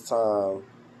about this time,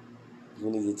 you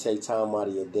need to take time out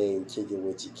of your day and kick it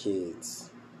with your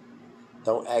kids.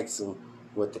 Don't ask them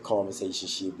what the conversation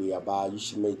should be about. You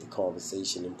should make the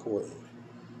conversation important.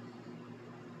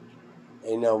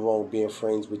 Ain't nothing wrong with being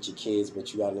friends with your kids,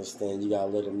 but you gotta understand, you gotta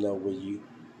let them know where you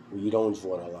don't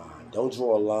draw the line. Don't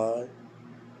draw a line.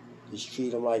 Just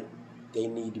treat them like they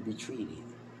need to be treated.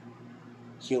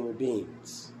 Human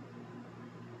beings.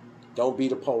 Don't be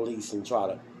the police and try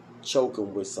to choke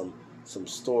them with some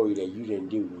story that you didn't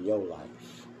do in your life.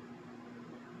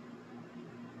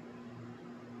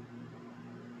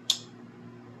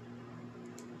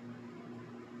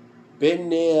 Been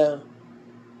there,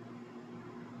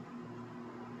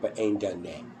 but ain't done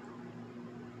that.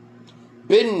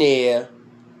 Been there,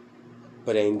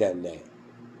 but ain't done that.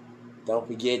 Don't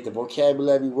forget the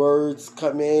vocabulary words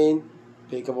come in.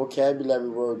 Pick a vocabulary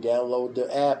word. Download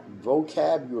the app,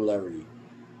 Vocabulary.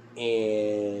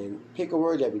 And pick a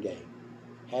word every day.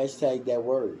 Hashtag that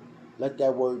word. Let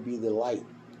that word be the light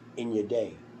in your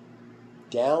day.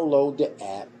 Download the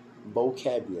app,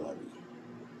 Vocabulary.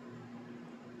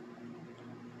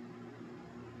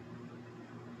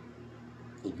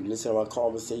 If you listen to my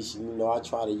conversation, you know I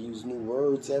try to use new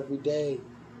words every day.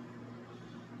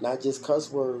 Not just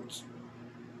cuss words.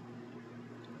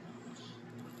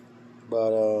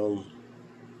 But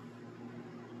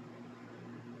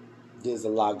there's a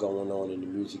lot going on in the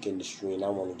music industry, and I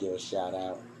want to give a shout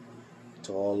out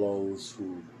to all those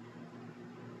who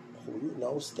you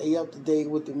know, stay up to date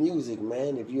with the music,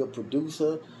 man. If you're a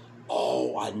producer,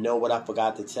 oh, I know what I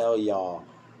forgot to tell y'all.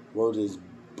 Word is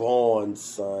born,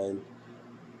 son.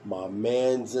 My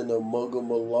man's in the Mugga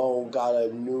Malone got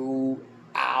a new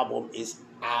album. It's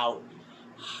out.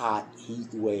 Hot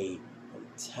Heat Wave. I'm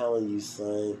telling you,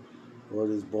 son. Word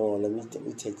is born. Let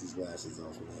me take these glasses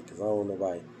off, man, because I don't know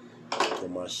why get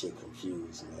my shit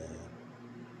confused, man.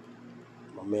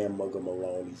 My man Mugga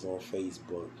Malone, he's on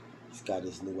Facebook. He's got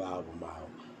his new album out.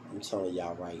 I'm telling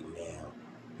y'all right now.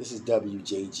 This is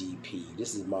WJGP.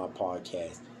 This is my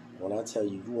podcast. When I tell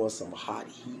you, you want some hot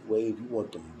heat wave, you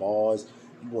want them bars,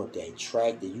 you want that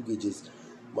track that you could just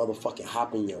motherfucking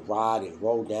hop in your ride and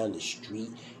roll down the street.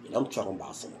 And I'm talking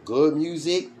about some good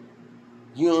music.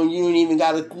 You don't even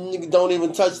gotta, nigga, don't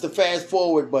even touch the fast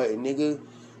forward button, nigga.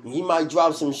 He might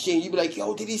drop some shit. You be like,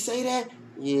 yo, did he say that?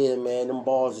 Yeah, man, them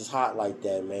bars is hot like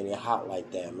that, man. They're hot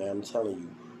like that, man. I'm telling you,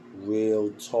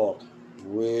 real talk,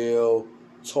 real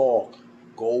talk.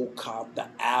 Go cop the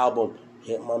album.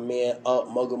 Hit my man up,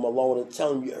 Mugga Malone, and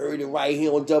tell him you heard it right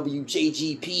here on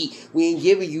WJGP. We ain't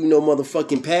giving you no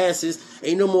motherfucking passes.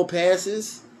 Ain't no more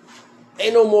passes.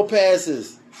 Ain't no more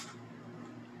passes.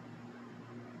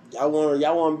 Y'all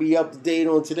wanna be up to date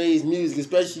on today's music,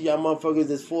 especially y'all motherfuckers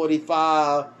that's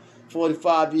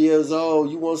 45 years old.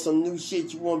 You want some new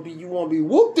shit? You wanna be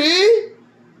whoopty?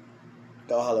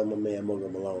 Go holler at my man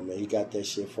Mugga Malone, man. He got that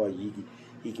shit for you.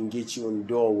 He can get you in the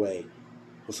doorway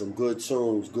with some good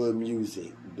tunes, good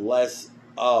music. Bless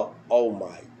up. Oh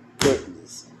my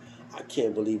goodness. I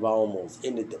can't believe I almost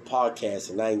ended the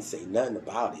podcast and I ain't say nothing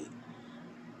about it.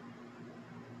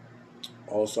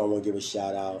 Also, I want to give a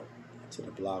shout out to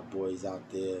the block boys out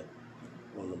there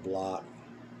on the block.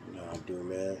 You know how I do,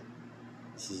 man.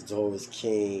 This is Taurus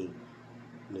King.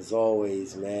 And as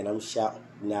always, man, I'm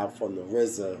shouting out from the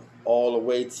RZA all the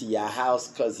way to your house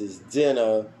because it's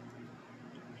dinner.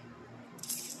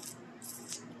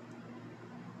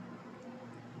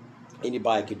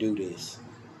 Anybody could do this.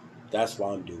 That's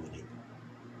why I'm doing it.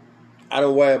 I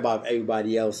don't worry about if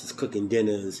everybody else is cooking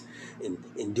dinners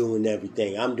and doing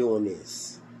everything. I'm doing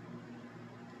this.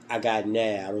 I got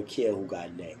now. I don't care who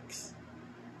got next.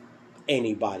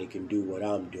 Anybody can do what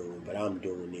I'm doing, but I'm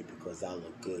doing it because I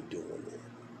look good doing it.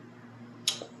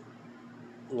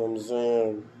 You know what I'm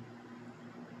saying?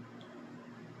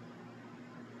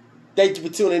 Thank you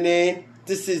for tuning in.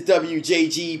 This is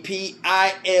WJGP.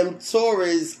 I am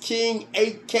Taurus King,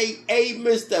 a.k.a.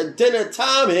 Mr. Dinner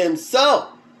Time himself.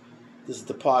 This is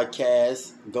the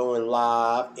podcast going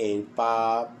live in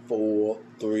 5, 4,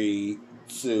 3,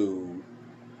 2,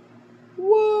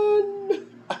 1.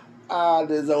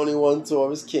 There's only one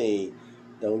Taurus King.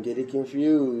 Don't get it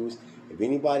confused. If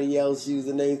anybody else use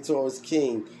the name Taurus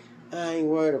King, I ain't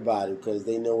worried about it because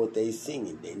they know what they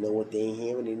singing. They know what they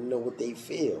hearing. They know what they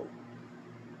feel.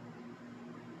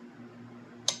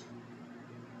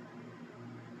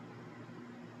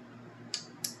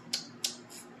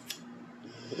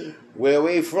 Where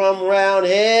we from round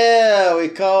here, we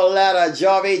call that a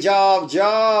jobby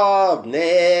job,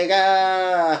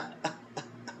 nigga.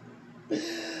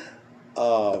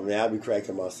 Oh, man, I be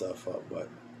cracking myself up, but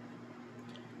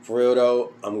for real,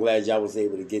 though, I'm glad y'all was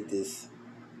able to get this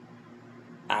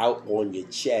out on your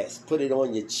chest. Put it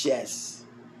on your chest.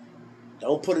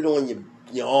 Don't put it on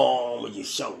your arm or your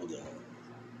shoulder.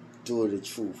 Do it the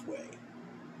truth way.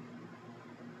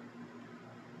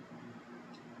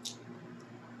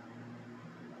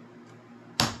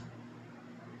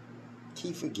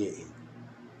 Keep forgetting.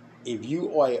 If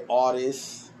you are an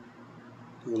artist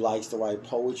who likes to write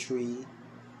poetry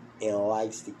and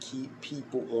likes to keep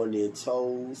people on their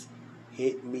toes,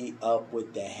 hit me up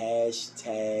with the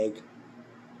hashtag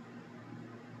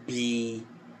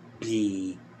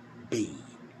BBB.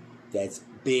 That's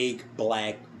Big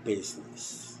Black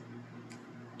Business.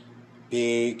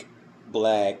 Big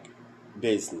Black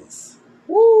Business.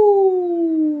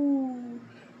 Woo!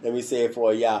 Let me say it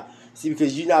for y'all. See,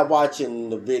 because you're not watching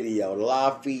the video. The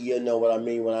live feed, you know what I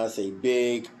mean when I say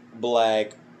Big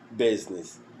Black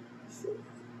Business.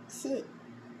 That's it.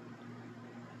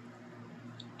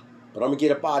 But I'm going to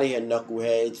get up out of here,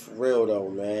 knuckleheads. For real, though,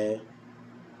 man.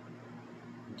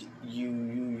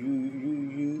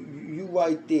 You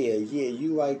right there. Yeah,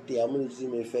 you right there. I'm going to do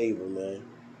me a favor, man.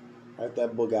 Write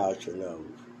that book out your nose.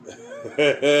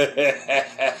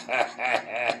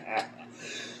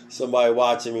 Somebody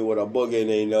watching me with a booger in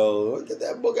their nose. Get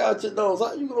that booger out your nose.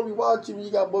 How you gonna be watching me?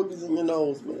 You got boogers in your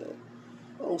nose, man.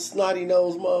 Oh, snotty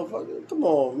nose, motherfucker. Come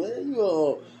on, man.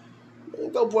 You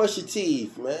go brush your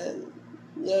teeth, man.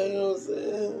 Yeah, you know what I'm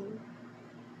saying?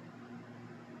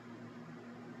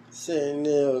 Saying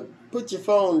there, put your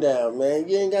phone down, man.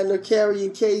 You ain't got no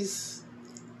carrying case.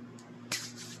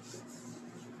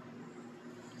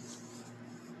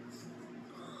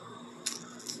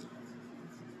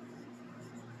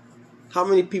 How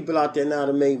many people out there now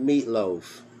to make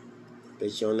meatloaf?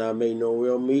 Bet you don't not make no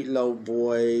real meatloaf,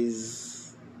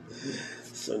 boys.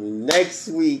 So next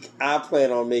week, I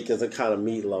plan on making some kind of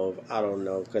meatloaf. I don't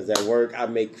know, because at work, I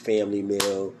make family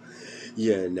meal,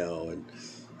 you know. And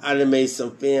I done made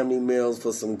some family meals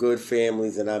for some good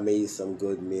families, and I made some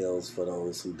good meals for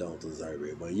those who don't deserve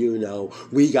it. But, you know,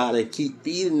 we got to keep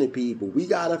feeding the people. We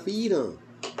got to feed them.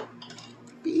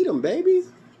 Feed them, baby.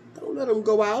 Don't let them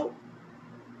go out.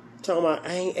 Talking about,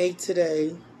 I ain't ate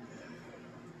today.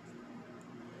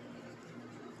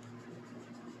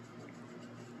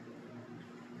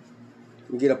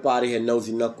 Get up out of here,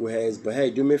 nosy knuckleheads. But hey,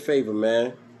 do me a favor,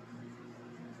 man.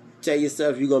 Tell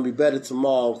yourself you're going to be better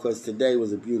tomorrow because today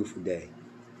was a beautiful day.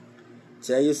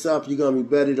 Tell yourself you're going to be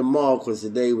better tomorrow because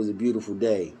today was a beautiful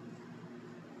day.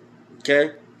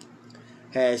 Okay?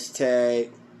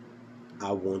 Hashtag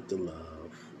I want the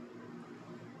love.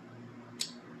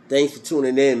 Thanks for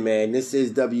tuning in, man. This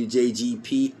is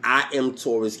WJGP. I am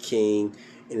Taurus King.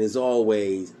 And as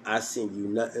always, I send you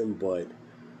nothing but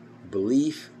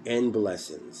belief and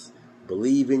blessings.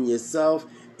 Believe in yourself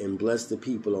and bless the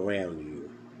people around you.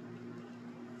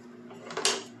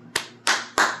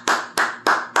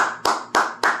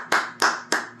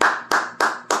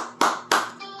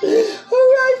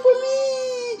 Hooray for me!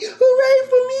 Hooray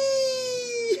for me!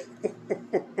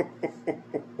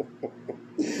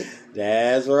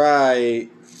 That's right.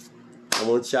 I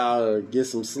want y'all to get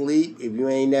some sleep. If you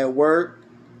ain't at work,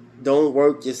 don't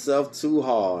work yourself too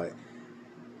hard.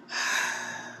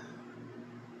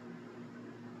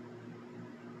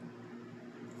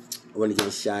 I want to give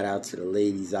a shout out to the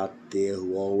ladies out there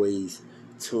who always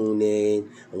tune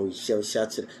in. I want to give a shout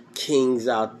out to the kings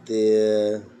out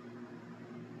there.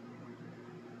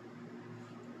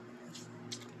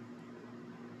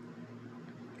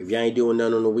 If y'all ain't doing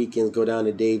nothing on the weekends, go down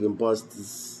to Dave and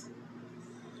Buster's.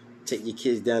 Take your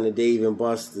kids down to Dave and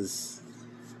Buster's.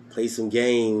 Play some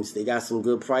games. They got some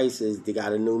good prices. They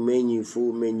got a new menu,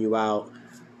 food menu out.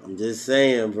 I'm just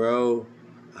saying, bro.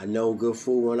 I know good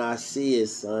food when I see it,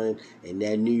 son. And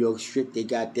that New York strip they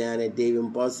got down at Dave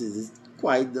and Buster's is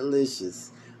quite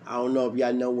delicious. I don't know if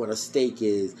y'all know what a steak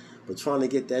is, but trying to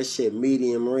get that shit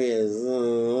medium rare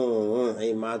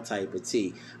ain't my type of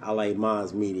tea. I like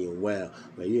mine's medium well.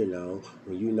 But you know,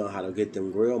 when you know how to get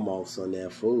them grill marks on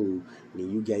that food, then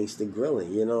you gangster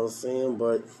grilling, you know what I'm saying?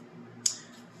 But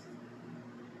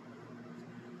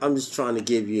I'm just trying to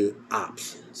give you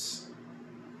options.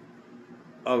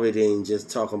 Other than just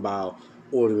talking about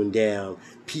ordering down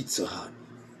Pizza Hut.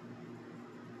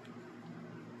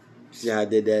 See how I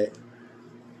did that?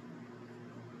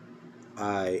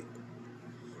 Alright.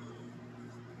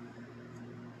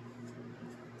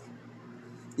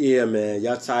 Yeah, man.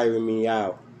 Y'all tiring me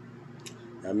out.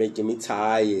 Y'all making me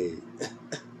tired.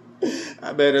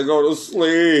 I better go to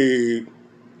sleep.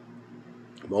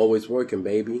 I'm always working,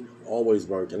 baby. Always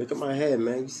working. Look at my head,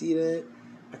 man. You see that?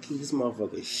 I keep this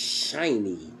motherfucker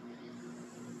shiny.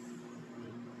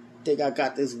 Think I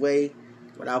got this way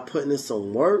without putting in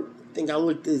some work? Think I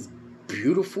look this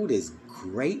beautiful, this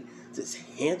great, this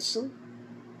handsome?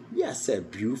 Yeah, I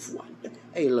said beautiful.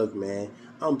 Hey, look, man.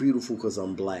 I'm beautiful because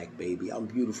I'm black, baby. I'm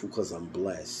beautiful because I'm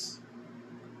blessed.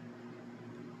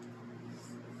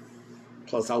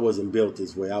 Plus, I wasn't built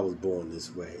this way. I was born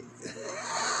this way.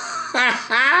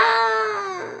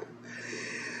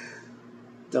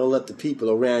 Don't let the people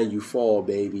around you fall,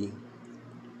 baby.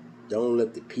 Don't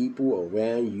let the people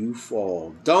around you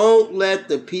fall. Don't let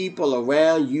the people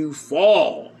around you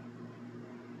fall.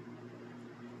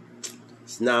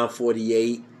 It's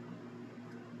 9:48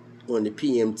 on the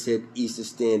PM tip, Eastern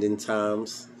Standard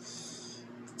Times.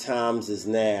 Times is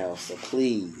now, so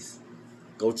please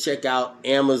go check out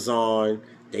Amazon.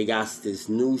 They got this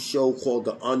new show called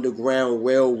The Underground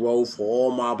Railroad for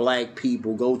all my black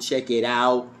people. Go check it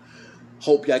out.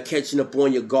 Hope y'all catching up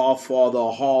on your Godfather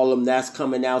of Harlem. That's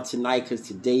coming out tonight because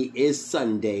today is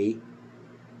Sunday.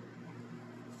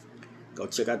 Go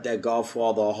check out that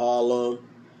Godfather of Harlem.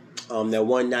 That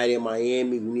One Night in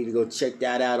Miami. You need to go check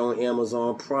that out on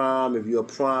Amazon Prime. If you're a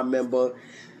Prime member,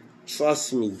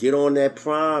 trust me, get on that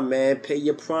Prime, man. Pay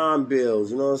your Prime bills.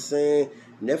 You know what I'm saying?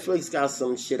 Netflix got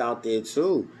some shit out there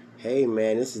too. Hey,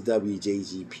 man, this is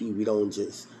WJGP. We don't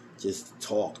just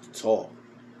talk to talk.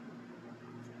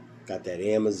 Got that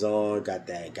Amazon, got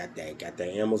that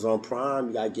Amazon Prime.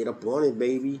 You gotta get up on it,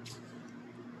 baby.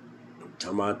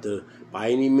 Talking about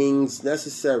by any means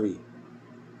necessary.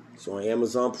 It's on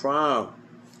Amazon Prime.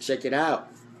 Check it out.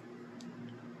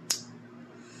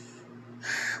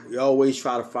 We always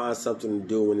try to find something to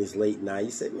do when it's late night.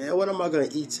 You say, man, what am I gonna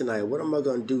eat tonight? What am I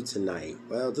gonna do tonight?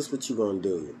 Well, this is what you're gonna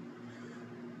do.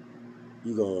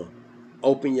 You're gonna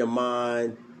open your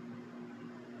mind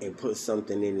and put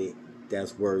something in it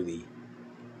that's worthy.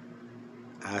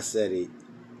 I said it,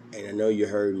 and I know you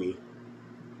heard me.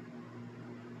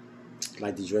 I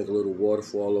like to drink a little water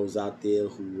for all those out there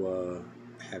who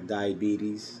have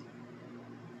diabetes.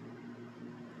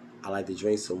 I like to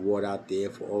drink some water out there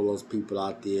for all those people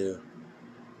out there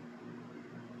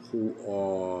who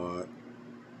are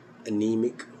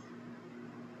anemic.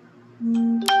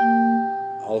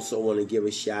 I also want to give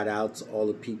a shout out to all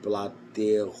the people out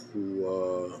there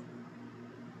who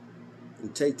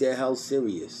take their health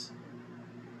serious.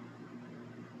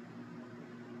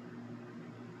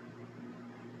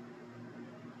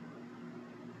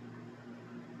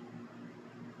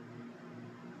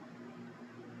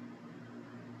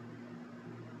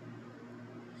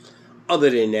 Other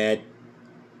than that,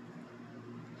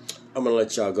 I'm going to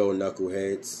let y'all go,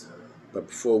 knuckleheads. But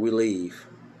before we leave,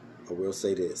 I will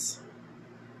say this.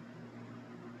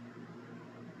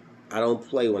 I don't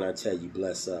play when I tell you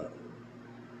bless up.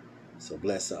 So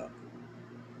bless up.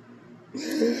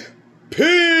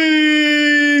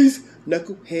 Peace,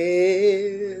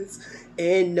 knuckleheads,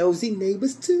 and nosy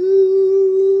neighbors too.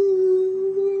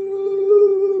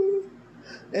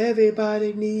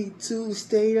 Everybody need to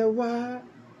stay a while.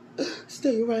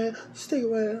 Stay around, stay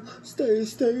around, stay.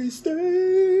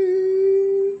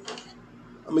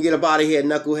 I'm gonna get up out of here,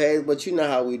 knuckleheads, but you know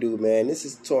how we do, man. This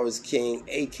is Taurus King,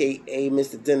 a.k.a.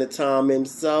 Mr. Dinner Time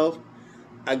himself.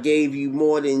 I gave you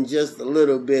more than just a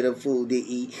little bit of food to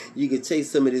eat. You can take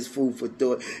some of this food for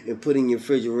thought and put in your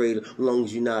refrigerator as long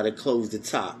as you know how to close the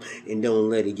top and don't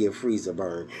let it get freezer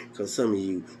burn. Because some of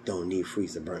you don't need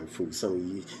freezer burn food. Some of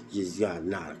you just gotta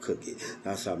know how to cook it.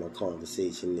 That's how my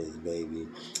conversation is, baby.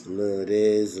 A little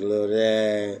this, a little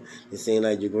that. This ain't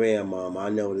like your grandmama. I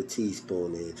know what a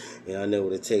teaspoon is, and I know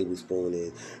what a tablespoon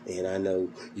is, and I know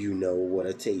you know what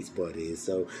a taste bud is.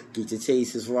 So get your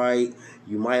tastes right.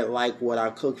 You might like what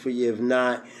I cook for you. If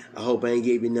not, I hope I ain't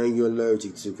gave you nothing you're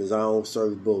allergic to, because I don't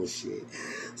serve bullshit.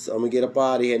 So I'm going to get up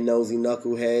out of here, nosy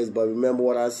knuckleheads. But remember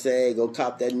what I said. Go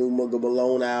cop that new Mugga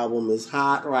Malone album. It's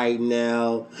hot right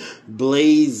now.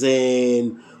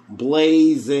 Blazing.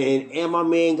 And my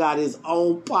man got his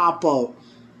own pop-up.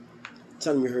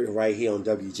 Tell him you heard it right here on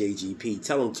WJGP.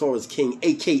 Tell him Taurus King,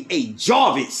 a.k.a.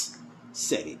 Jarvis,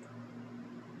 said it.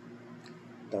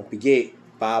 Don't forget.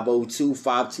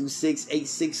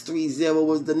 502-526-8630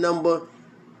 was the number.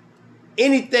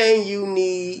 Anything you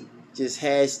need, just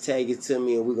hashtag it to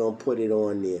me and we're going to put it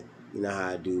on there. You know how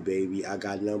I do, baby. I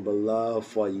got number love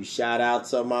for you. Shout out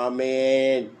to my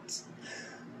man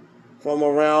from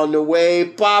around the way,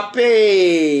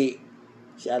 Poppy.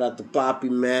 Shout out to Poppy,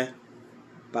 man.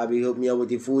 Poppy hooked me up with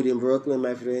the food in Brooklyn,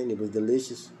 my friend. It was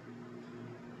delicious.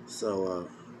 So,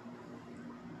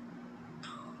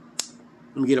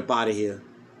 let me get up out of here.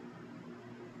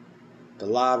 The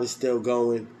live is still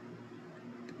going.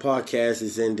 The podcast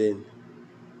is ending.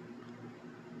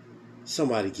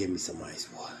 Somebody give me some ice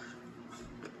water.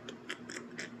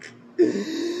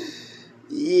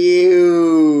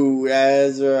 You,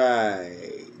 that's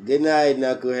right. Good night,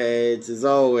 knuckleheads. As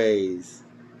always,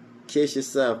 kiss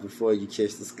yourself before you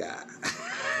kiss the sky.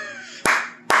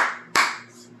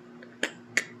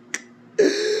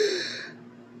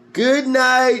 Good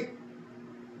night,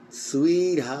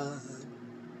 sweetheart.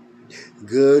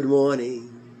 Good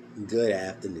morning, good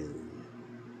afternoon.